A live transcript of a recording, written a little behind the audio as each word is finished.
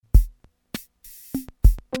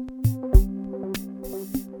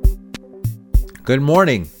Good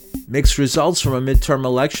morning. Mixed results from a midterm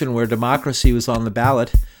election where democracy was on the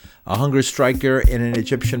ballot. A hunger striker in an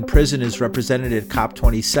Egyptian prison is represented at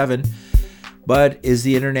COP27. But is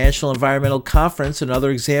the International Environmental Conference another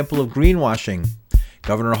example of greenwashing?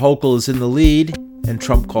 Governor Hochul is in the lead, and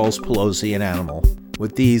Trump calls Pelosi an animal.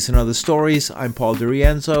 With these and other stories, I'm Paul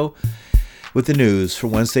DiRienzo with the news for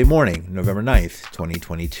Wednesday morning, November 9th,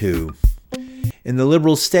 2022. In the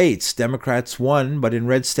liberal states, Democrats won, but in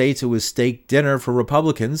red states it was steak dinner for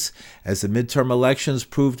Republicans. As the midterm elections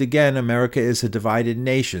proved again, America is a divided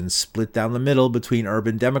nation, split down the middle between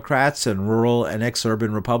urban Democrats and rural and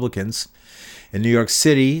ex-urban Republicans. In New York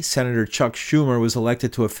City, Senator Chuck Schumer was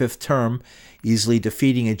elected to a fifth term, easily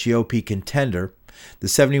defeating a GOP contender. The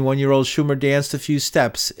 71-year-old Schumer danced a few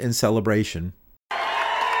steps in celebration.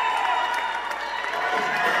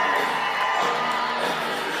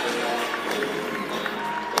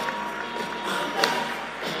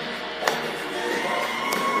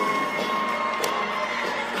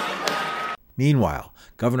 Meanwhile,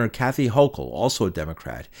 Governor Kathy Hochul, also a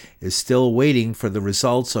Democrat, is still waiting for the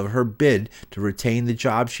results of her bid to retain the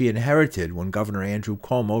job she inherited when Governor Andrew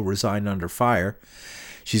Cuomo resigned under fire.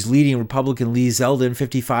 She's leading Republican Lee Zeldin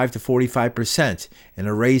 55 to 45% in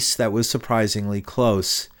a race that was surprisingly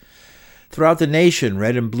close. Throughout the nation,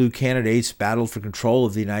 red and blue candidates battled for control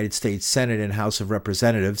of the United States Senate and House of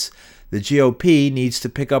Representatives. The GOP needs to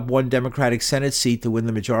pick up one Democratic Senate seat to win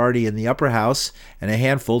the majority in the upper house and a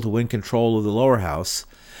handful to win control of the lower house.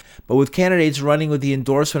 But with candidates running with the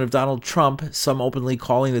endorsement of Donald Trump, some openly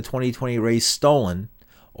calling the 2020 race stolen,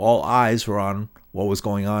 all eyes were on what was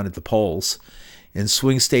going on at the polls. In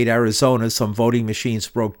swing state Arizona, some voting machines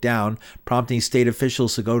broke down, prompting state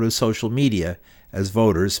officials to go to social media as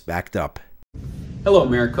voters backed up. Hello,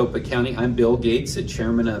 Maricopa County. I'm Bill Gates, the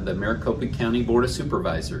chairman of the Maricopa County Board of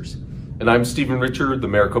Supervisors. And I'm Stephen Richard, the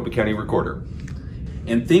Maricopa County Recorder.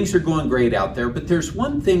 And things are going great out there, but there's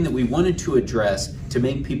one thing that we wanted to address to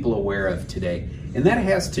make people aware of today, and that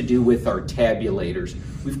has to do with our tabulators.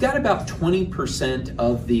 We've got about 20%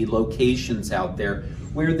 of the locations out there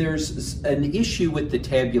where there's an issue with the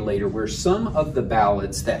tabulator, where some of the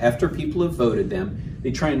ballots that after people have voted them,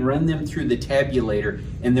 they try and run them through the tabulator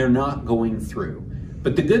and they're not going through.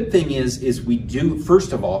 But the good thing is we do,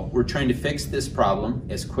 first of all, we're trying to fix this problem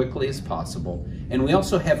as quickly as possible. And we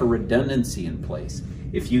also have a redundancy in place.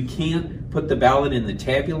 If you can't put the ballot in the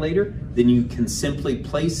tabulator, then you can simply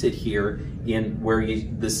place it here in where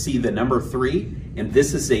you see the number 3. And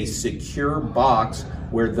this is a secure box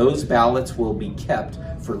where those ballots will be kept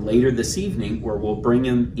for later this evening, where we'll bring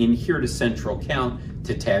them in here to Central Count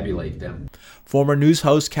to tabulate them. Former news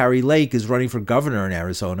host Kari Lake is running for governor in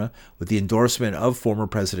Arizona with the endorsement of former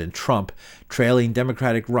President Trump. Trailing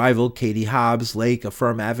Democratic rival Katie Hobbs, Lake, a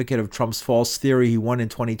firm advocate of Trump's false theory he won in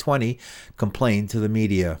 2020, complained to the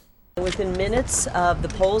media. Within minutes of the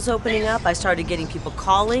polls opening up, I started getting people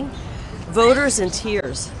calling, voters in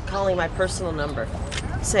tears, calling my personal number,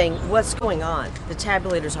 saying, what's going on? The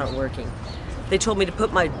tabulators aren't working. They told me to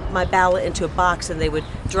put my ballot into a box and they would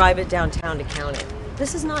drive it downtown to count it.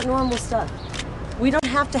 This is not normal stuff. We don't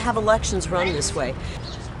have to have elections run this way.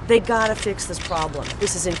 They gotta fix this problem.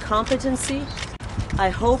 This is incompetency. I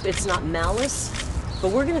hope it's not malice,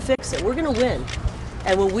 but we're gonna fix it. We're gonna win.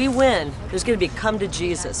 And when we win, there's gonna be a come to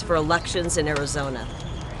Jesus for elections in Arizona.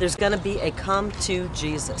 There's gonna be a come to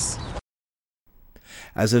Jesus.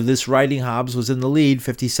 As of this writing, Hobbs was in the lead,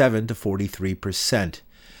 57 to 43%.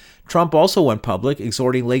 Trump also went public,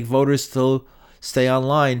 exhorting Lake voters to stay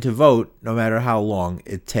online to vote, no matter how long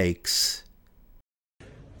it takes.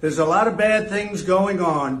 There's a lot of bad things going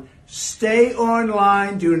on. Stay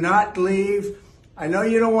online. Do not leave. I know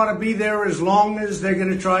you don't want to be there as long as they're going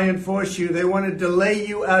to try and force you. They want to delay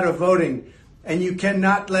you out of voting, and you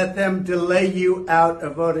cannot let them delay you out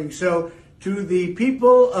of voting. So to the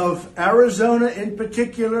people of Arizona in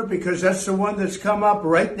particular, because that's the one that's come up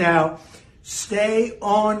right now, stay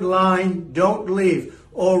online. Don't leave.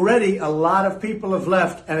 Already a lot of people have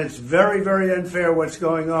left, and it's very, very unfair what's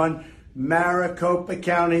going on. Maricopa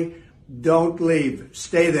County, don't leave.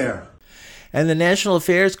 Stay there. And the national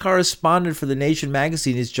affairs correspondent for The Nation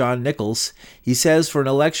magazine is John Nichols. He says for an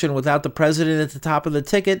election without the president at the top of the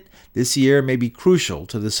ticket, this year may be crucial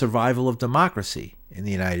to the survival of democracy in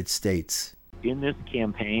the United States. In this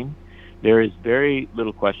campaign, there is very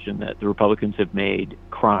little question that the Republicans have made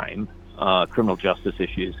crime, criminal justice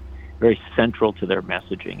issues, very central to their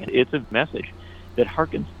messaging. It's a message that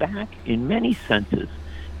harkens back in many senses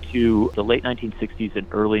to the late 1960s and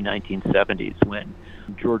early 1970s when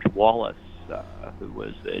George Wallace, who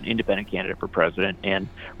was an independent candidate for president, and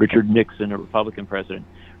Richard Nixon, a Republican president,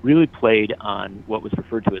 really played on what was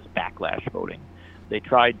referred to as backlash voting. They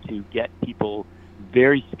tried to get people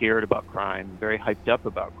very scared about crime, very hyped up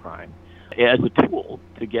about crime, as a tool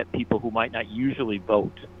to get people who might not usually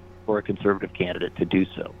vote for a conservative candidate to do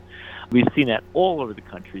so. We've seen that all over the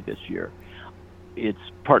country this year. It's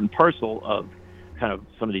part and parcel of kind of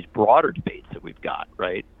some of these broader debates that we've got,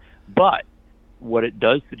 right? But what it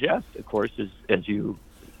does suggest, of course, is, as you,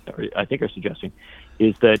 I think, are suggesting,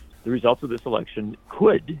 is that the results of this election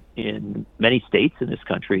could, in many states in this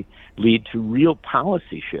country, lead to real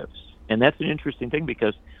policy shifts. And that's an interesting thing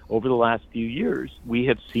because over the last few years, we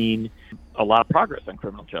have seen a lot of progress on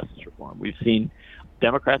criminal justice reform. We've seen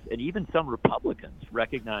Democrats and even some Republicans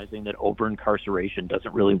recognizing that over-incarceration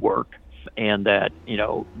doesn't really work and that,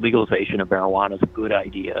 legalization of marijuana is a good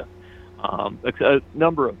idea. A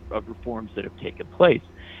number of reforms that have taken place.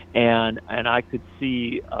 And I could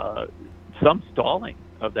see some stalling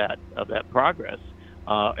of that progress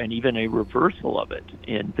and even a reversal of it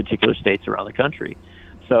in particular states around the country.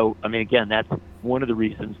 So, again, that's one of the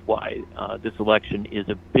reasons why this election is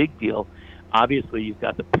a big deal. Obviously, you've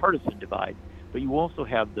got the partisan divide, but you also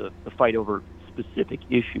have the fight over specific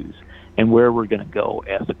issues and where we're going to go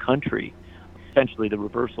as a country, essentially the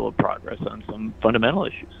reversal of progress on some fundamental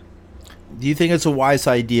issues. Do you think it's a wise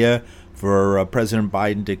idea for President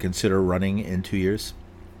Biden to consider running in 2 years?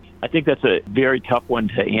 I think that's a very tough one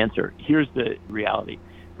to answer. Here's the reality.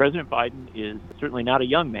 President Biden is certainly not a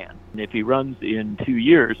young man. And if he runs in 2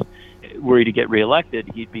 years, were he to get reelected,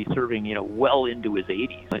 he'd be serving, well into his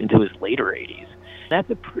 80s, into his later 80s. That's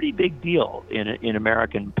a pretty big deal in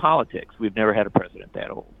American politics. We've never had a president that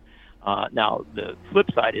old. Now, the flip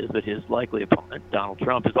side is that his likely opponent, Donald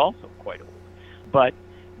Trump, is also quite old. But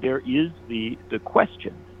there is the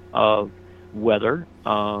question of whether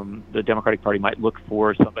the Democratic Party might look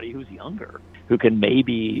for somebody who's younger, who can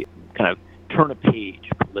maybe kind of turn a page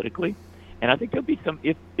politically. And I think there'll be some,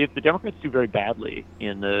 if the Democrats do very badly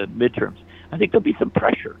in the midterms, I think there'll be some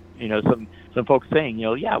pressure. Some folks saying,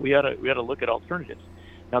 yeah, we ought to look at alternatives.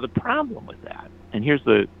 Now the problem with that, and here's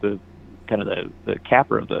the kind of the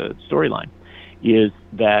capper of the storyline, is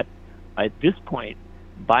that at this point,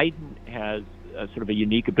 Biden has sort of a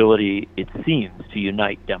unique ability, it seems, to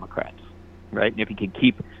unite Democrats, right? And if he can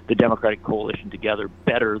keep the Democratic coalition together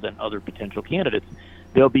better than other potential candidates,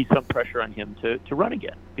 there'll be some pressure on him to run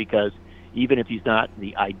again, because even if he's not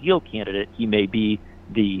the ideal candidate, he may be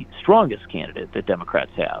the strongest candidate that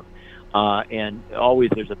Democrats have. And always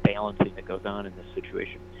there's a balancing that goes on in this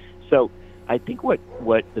situation. So I think what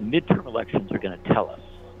the midterm elections are going to tell us,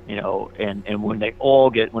 and when all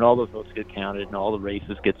those votes get counted and all the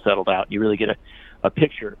races get settled out, you really get a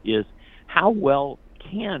picture, is how well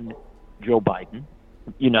can Joe Biden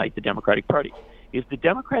unite the Democratic Party? If the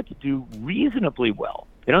Democrats do reasonably well,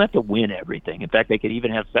 they don't have to win everything. In fact, they could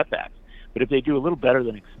even have setbacks. But if they do a little better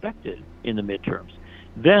than expected in the midterms,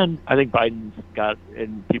 then I think Biden's got,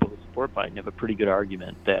 and people who support Biden have a pretty good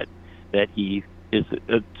argument that he is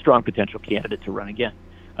a strong potential candidate to run again.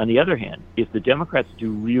 On the other hand, if the Democrats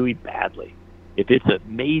do really badly, if it's a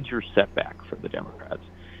major setback for the Democrats,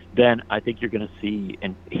 then I think you're going to see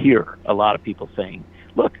and hear a lot of people saying,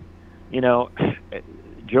 look,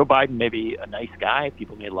 Joe Biden may be a nice guy,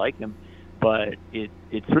 people may like him, but it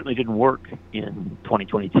certainly didn't work in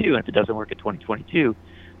 2022. And if it doesn't work in 2022,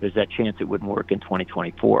 there's that chance it wouldn't work in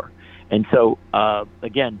 2024. And so,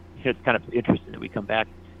 again, it's kind of interesting that we come back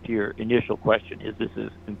to your initial question, is this as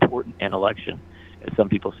important an election as some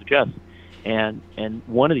people suggest? And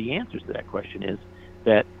one of the answers to that question is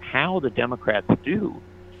that how the Democrats do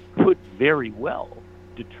could very well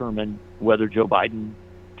determine whether Joe Biden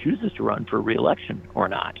chooses to run for re-election or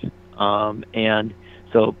not. And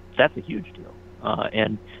so that's a huge deal.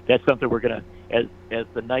 And that's something we're going to, as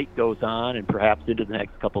the night goes on and perhaps into the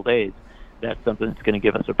next couple of days, that's something that's going to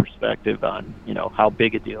give us a perspective on, how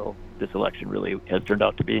big a deal this election really has turned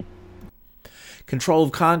out to be. Control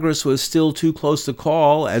of Congress was still too close to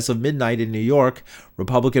call. As of midnight in New York,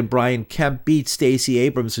 Republican Brian Kemp beat Stacey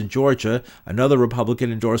Abrams in Georgia. Another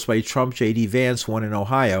Republican endorsed by Trump, J.D. Vance, won in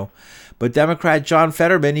Ohio. But Democrat John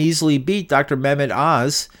Fetterman easily beat Dr. Mehmet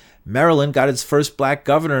Oz. Maryland got its first black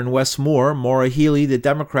governor in Wes Moore. Maura Healey, the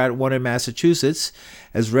Democrat, won in Massachusetts,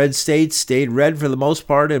 as red states stayed red for the most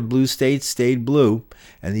part and blue states stayed blue,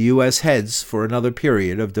 and the U.S. heads for another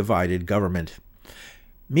period of divided government.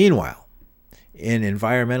 Meanwhile, In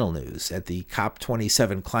environmental news, at the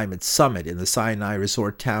COP27 Climate Summit in the Sinai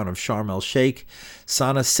resort town of Sharm el-Sheikh,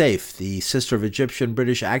 Sana Saif, the sister of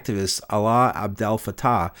Egyptian-British activist Alaa Abdel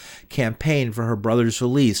Fattah, campaigned for her brother's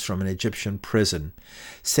release from an Egyptian prison.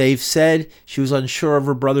 Saif said she was unsure of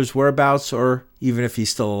her brother's whereabouts or even if he's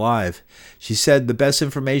still alive. She said the best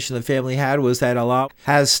information the family had was that Alaa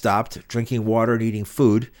has stopped drinking water and eating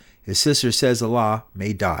food. His sister says Alaa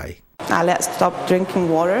may die. Alaa stopped drinking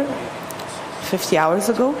water 50 hours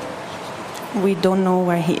ago. We don't know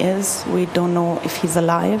where he is. We don't know if he's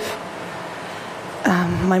alive.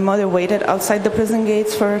 My mother waited outside the prison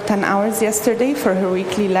gates for 10 hours yesterday for her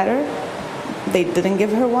weekly letter. They didn't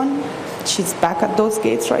give her one. She's back at those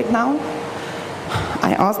gates right now.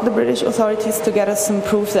 I asked the British authorities to get us some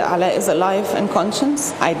proof that Alaa is alive and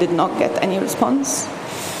conscious. I did not get any response.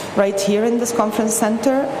 Right here in this conference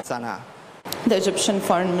center, the Egyptian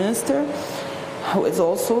foreign minister, who is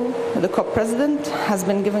also the COP president, has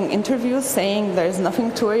been giving interviews saying there is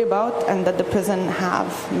nothing to worry about and that the prison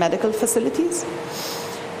have medical facilities.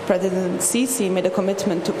 President Sisi made a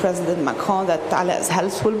commitment to President Macron that Alaa's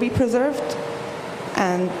health will be preserved,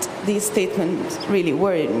 and these statements really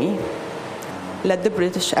worried me. Let the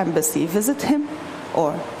British embassy visit him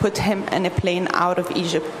or put him in a plane out of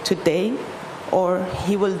Egypt today, or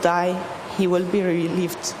he will die. He will be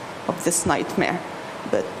relieved of this nightmare.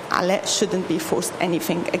 But Alaa shouldn't be forced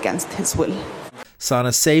anything against his will. Sana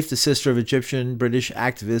Saif, the sister of Egyptian-British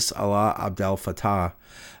activist Alaa Abdel Fattah.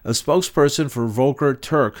 A spokesperson for Volker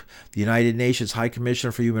Turk, the United Nations High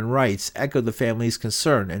Commissioner for Human Rights, echoed the family's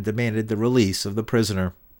concern and demanded the release of the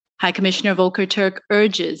prisoner. High Commissioner Volker Turk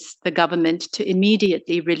urges the government to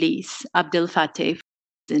immediately release Abdel Fattah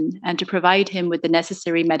and to provide him with the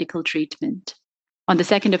necessary medical treatment. On the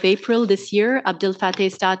 2nd of April this year, Abdel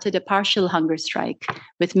Fattah started a partial hunger strike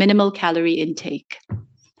with minimal calorie intake.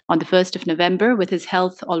 On the 1st of November, with his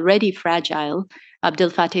health already fragile,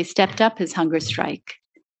 Abdel Fattah stepped up his hunger strike.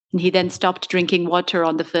 And he then stopped drinking water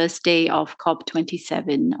on the first day of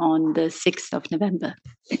COP27 on the 6th of November.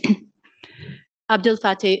 Abdel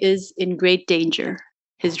Fattah is in great danger.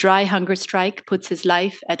 His dry hunger strike puts his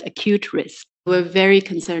life at acute risk. We're very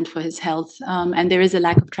concerned for his health, and there is a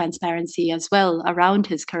lack of transparency as well around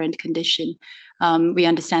his current condition. We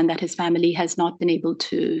understand that his family has not been able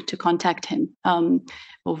to contact him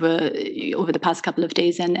over the past couple of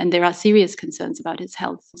days, and there are serious concerns about his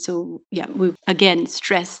health. So, we again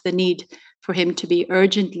stress the need for him to be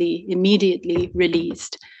urgently, immediately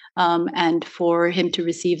released, and for him to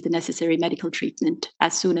receive the necessary medical treatment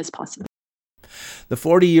as soon as possible. The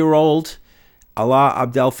 40-year-old Alaa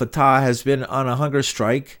Abdel Fattah has been on a hunger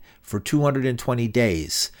strike for 220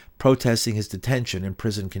 days, protesting his detention and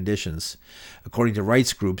prison conditions. According to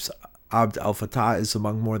rights groups, Abd al-Fattah is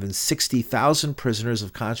among more than 60,000 prisoners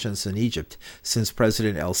of conscience in Egypt since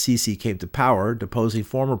President el-Sisi came to power, deposing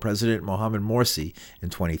former President Mohamed Morsi in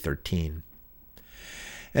 2013.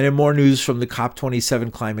 And in more news from the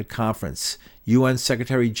COP27 climate conference, UN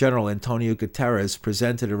Secretary General Antonio Guterres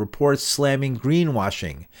presented a report slamming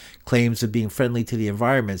greenwashing, claims of being friendly to the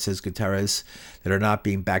environment, says Guterres, that are not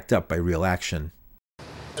being backed up by real action.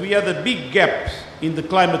 We have a big gap in the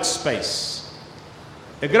climate space.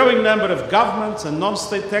 A growing number of governments and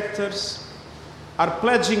non-state actors are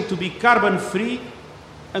pledging to be carbon-free,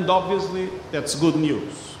 and obviously that's good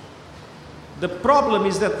news. The problem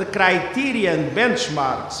is that the criteria and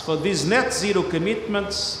benchmarks for these net zero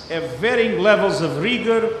commitments have varying levels of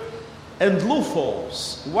rigor and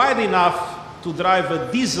loopholes wide enough to drive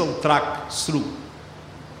a diesel truck through.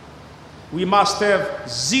 We must have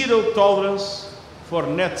zero tolerance for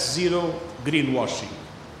net zero greenwashing.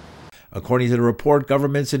 According to the report,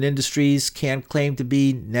 governments and industries can't claim to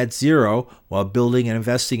be net zero while building and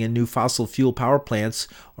investing in new fossil fuel power plants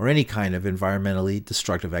or any kind of environmentally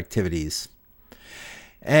destructive activities.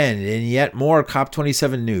 And in yet more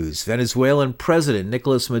COP27 news, Venezuelan President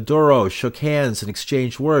Nicolas Maduro shook hands and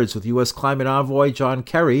exchanged words with U.S. climate envoy John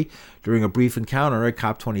Kerry during a brief encounter at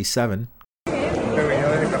COP27.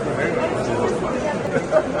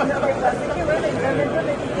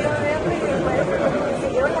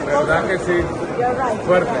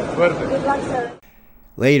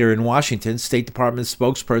 Later in Washington, State Department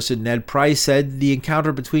spokesperson Ned Price said the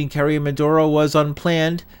encounter between Kerry and Maduro was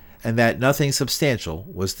unplanned and that nothing substantial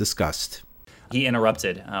was discussed. He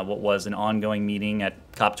interrupted what was an ongoing meeting at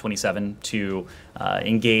COP27 to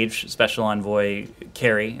engage Special Envoy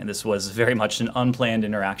Kerry, and this was very much an unplanned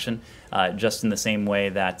interaction, just in the same way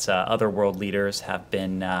that other world leaders have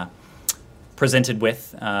been presented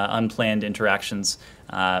with unplanned interactions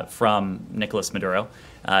from Nicolas Maduro.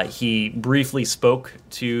 He briefly spoke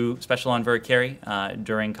to Special Envoy Kerry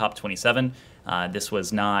during COP27, This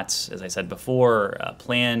was not, as I said before,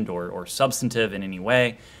 planned or substantive in any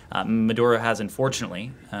way. Maduro has,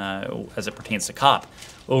 unfortunately, as it pertains to COP,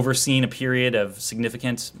 overseen a period of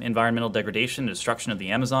significant environmental degradation and destruction of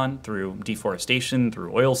the Amazon through deforestation,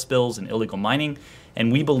 through oil spills and illegal mining. And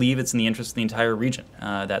we believe it's in the interest of the entire region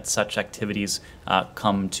that such activities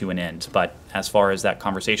come to an end. But as far as that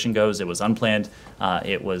conversation goes, it was unplanned.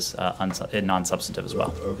 It was non-substantive as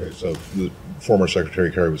well. Okay, so the former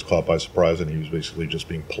Secretary Kerry was caught by surprise, and he was basically just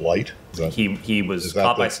being polite? He was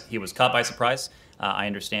caught by surprise. I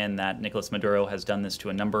understand that Nicolas Maduro has done this to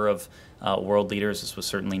a number of world leaders. This was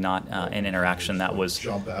certainly not an interaction that was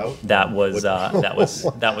jump out. That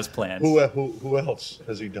was planned. Who else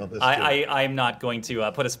has he done this to? I'm not going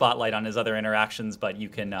to put a spotlight on his other interactions, but you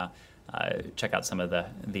can check out some of the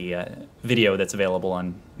video that's available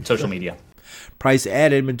on social media. Price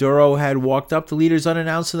added Maduro had walked up to leaders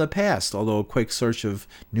unannounced in the past, although a quick search of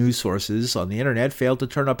news sources on the internet failed to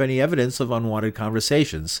turn up any evidence of unwanted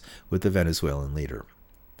conversations with the Venezuelan leader.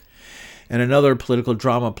 And another political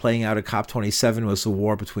drama playing out at COP27 was the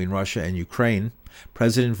war between Russia and Ukraine.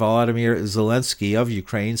 President Volodymyr Zelensky of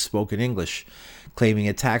Ukraine spoke in English, claiming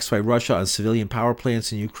attacks by Russia on civilian power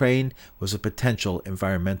plants in Ukraine was a potential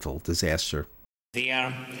environmental disaster.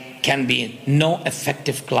 There can be no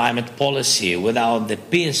effective climate policy without the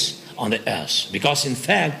peace on the earth, because in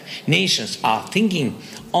fact nations are thinking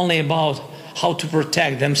only about how to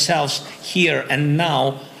protect themselves here and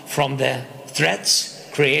now from the threats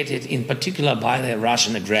created in particular by the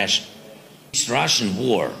Russian aggression. This Russian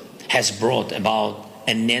war has brought about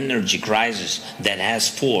an energy crisis that has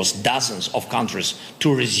forced dozens of countries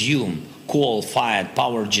to resume coal-fired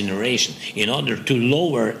power generation in order to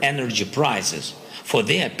lower energy prices for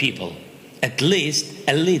their people, at least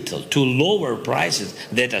a little, to lower prices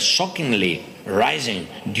that are shockingly rising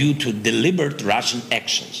due to deliberate Russian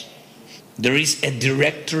actions. There is a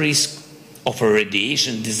direct risk of a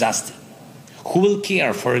radiation disaster. Who will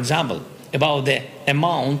care, for example, about the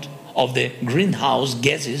amount of the greenhouse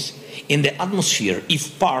gases in the atmosphere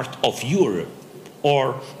if part of Europe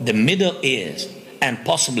or the Middle East and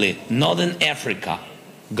possibly Northern Africa,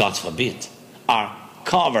 God forbid, are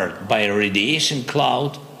covered by a radiation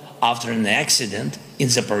cloud after an accident in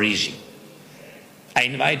Zaporizhzhia? I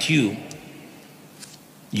invite you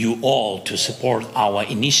all to support our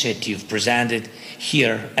initiative presented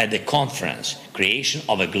here at the conference, creation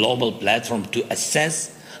of a global platform to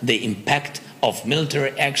assess the impact of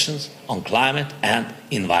military actions on climate and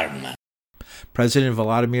environment. President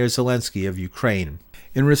Volodymyr Zelensky of Ukraine.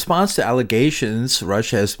 In response to allegations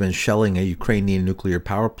Russia has been shelling a Ukrainian nuclear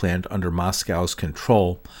power plant under Moscow's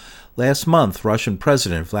control, last month Russian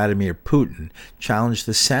President Vladimir Putin challenged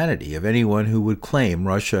the sanity of anyone who would claim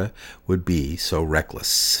Russia would be so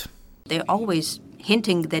reckless. They're always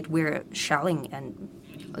hinting that we're shelling and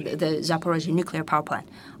the Zaporizhzhia nuclear power plant.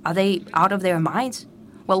 Are they out of their minds?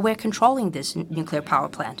 Well, we're controlling this nuclear power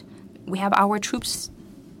plant. We have our troops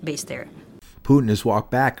based there. Putin has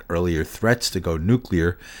walked back earlier threats to go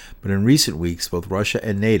nuclear, but in recent weeks, both Russia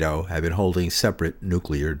and NATO have been holding separate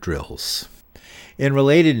nuclear drills. In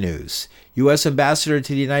related news, U.S. Ambassador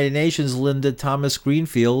to the United Nations Linda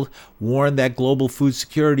Thomas-Greenfield warned that global food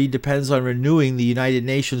security depends on renewing the United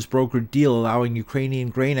Nations brokered deal allowing Ukrainian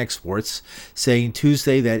grain exports, saying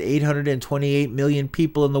Tuesday that 828 million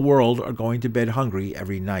people in the world are going to bed hungry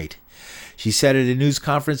every night. She said at a news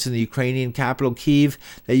conference in the Ukrainian capital, Kyiv,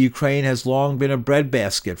 that Ukraine has long been a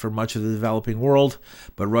breadbasket for much of the developing world,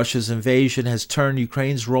 but Russia's invasion has turned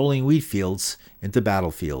Ukraine's rolling wheat fields into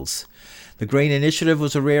battlefields. The grain initiative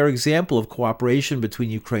was a rare example of cooperation between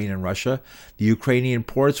Ukraine and Russia. The Ukrainian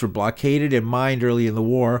ports were blockaded and mined early in the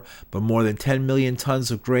war, but more than 10 million tons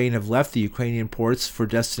of grain have left the Ukrainian ports for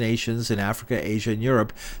destinations in Africa, Asia, and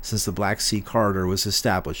Europe since the Black Sea Corridor was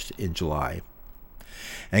established in July.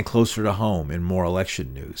 And closer to home, in more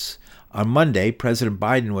election news. On Monday, President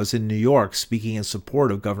Biden was in New York speaking in support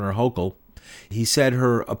of Governor Hochul. He said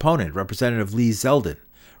her opponent, Representative Lee Zeldin,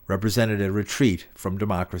 represented a retreat from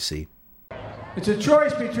democracy. It's a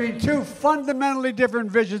choice between two fundamentally different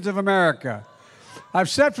visions of America. I've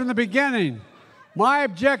said from the beginning, my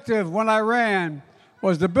objective when I ran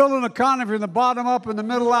was to build an economy from the bottom up and the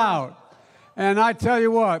middle out. And I tell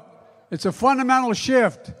you what, it's a fundamental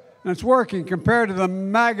shift, and it's working compared to the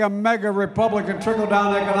mega Republican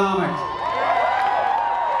trickle-down economics.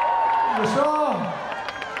 You saw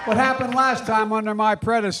what happened last time under my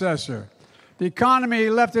predecessor. The economy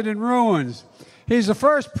left it in ruins. He's the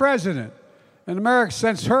first president in America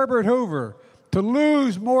since Herbert Hoover to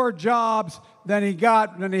lose more jobs than he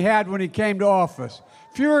had when he came to office.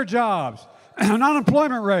 Fewer jobs, an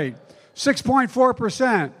unemployment rate,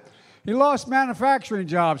 6.4%. He lost manufacturing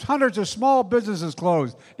jobs. Hundreds of small businesses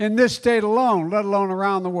closed in this state alone, let alone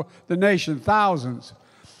around the nation, thousands.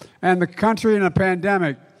 And the country in a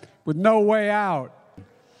pandemic with no way out.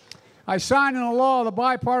 I signed into law the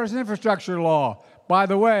bipartisan infrastructure law. By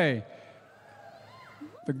the way,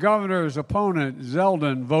 the governor's opponent,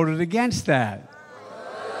 Zeldin, voted against that.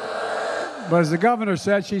 But as the governor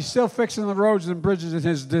said, she's still fixing the roads and bridges in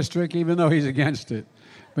his district, even though he's against it.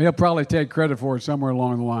 But he'll probably take credit for it somewhere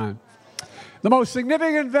along the line. The most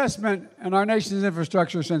significant investment in our nation's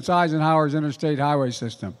infrastructure since Eisenhower's interstate highway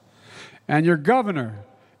system. And your governor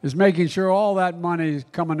is making sure all that money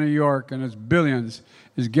coming to New York, and it's billions,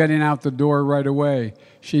 is getting out the door right away.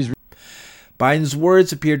 Biden's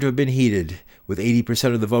words appear to have been heeded. With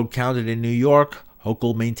 80% of the vote counted in New York,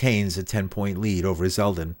 Hochul maintains a 10-point lead over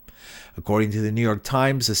Zeldin. According to the New York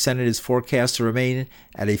Times, the Senate is forecast to remain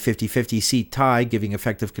at a 50-50 seat tie, giving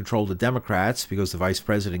effective control to Democrats because the vice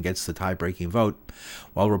president gets the tie-breaking vote,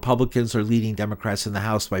 while Republicans are leading Democrats in the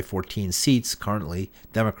House by 14 seats. Currently,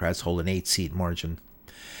 Democrats hold an 8-seat margin.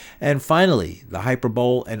 And finally, the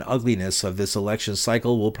hyperbole and ugliness of this election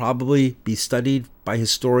cycle will probably be studied by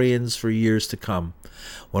historians for years to come.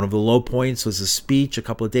 One of the low points was a speech a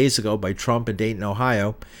couple of days ago by Trump in Dayton,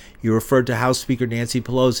 Ohio. He referred to House Speaker Nancy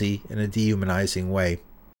Pelosi in a dehumanizing way.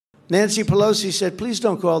 Nancy Pelosi said, please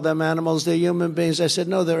don't call them animals, they're human beings. I said,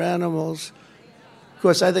 no, they're animals. Of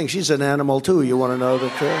course, I think she's an animal too, you want to know the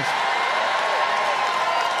truth.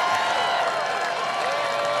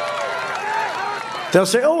 They'll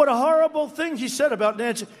say, oh, what a horrible thing he said about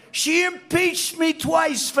Nancy. She impeached me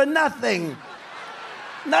twice for nothing.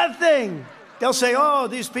 Nothing. They'll say, oh,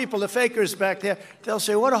 these people, the fakers back there. They'll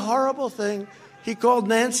say, what a horrible thing. He called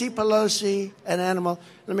Nancy Pelosi an animal.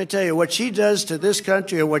 Let me tell you, what she does to this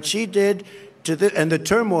country and what she did to and the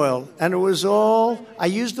turmoil, and it was all, I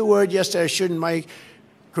used the word yesterday, I shouldn't. My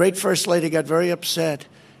great First Lady got very upset.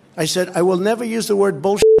 I said, I will never use the word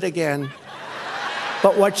bullshit again.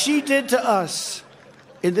 But what she did to us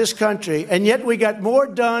in this country, and yet we got more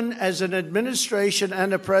done as an administration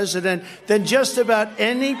and a president than just about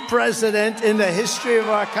any president in the history of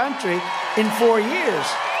our country in 4 years.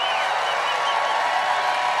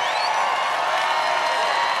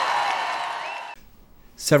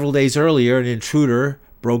 Several days earlier, an intruder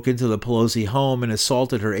broke into the Pelosi home and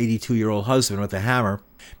assaulted her 82-year-old husband with a hammer.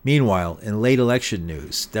 Meanwhile, in late election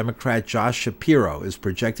news, Democrat Josh Shapiro is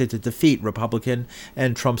projected to defeat Republican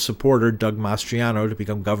and Trump supporter Doug Mastriano to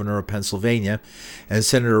become governor of Pennsylvania, and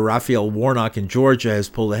Senator Raphael Warnock in Georgia has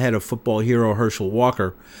pulled ahead of football hero Herschel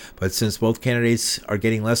Walker. But since both candidates are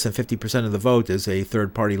getting less than 50% of the vote, there's a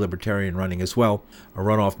third-party libertarian running as well. A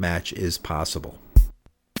runoff match is possible.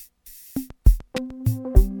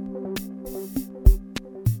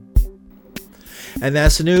 And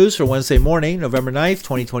that's the news for Wednesday morning, November 9th,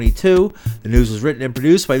 2022. The news was written and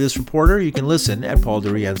produced by this reporter. You can listen at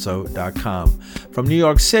pauldorienzo.com. From New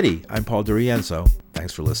York City, I'm Paul DiRienzo.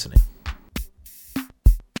 Thanks for listening.